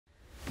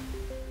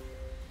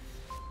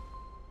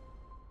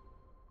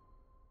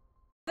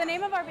The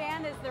name of our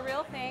band is The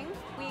Real Thing.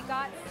 We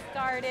got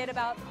started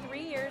about 3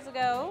 years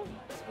ago.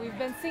 We've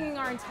been singing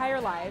our entire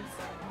lives.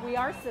 We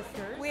are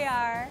sisters. We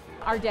are.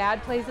 Our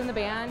dad plays in the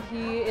band.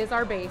 He is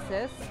our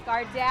bassist.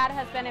 Our dad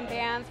has been in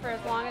bands for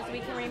as long as we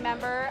can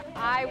remember.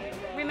 I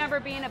remember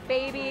being a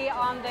baby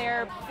on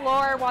their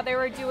floor while they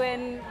were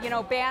doing,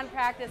 band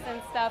practice and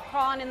stuff,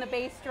 crawling in the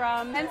bass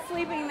drum and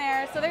sleeping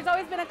there. So there's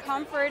always been a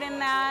comfort in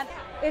that.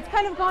 It's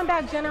kind of gone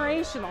back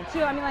generational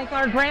too. I mean, like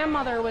our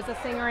grandmother was a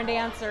singer and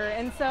dancer,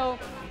 and so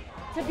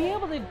to be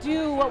able to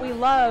do what we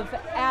love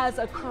as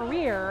a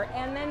career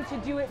and then to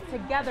do it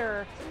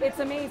together, it's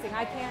amazing.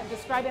 I can't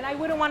describe it, and I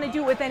wouldn't want to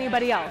do it with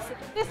anybody else.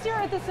 This year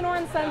at the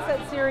Sonoran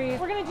Sunset Series,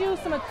 we're going to do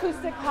some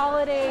acoustic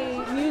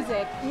holiday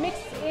music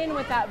mixed in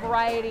with that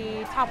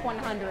variety top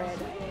 100,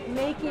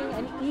 making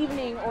an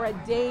evening or a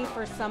day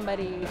for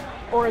somebody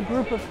or a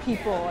group of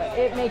people.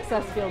 It makes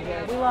us feel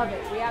good. We love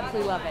it. We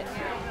absolutely love it.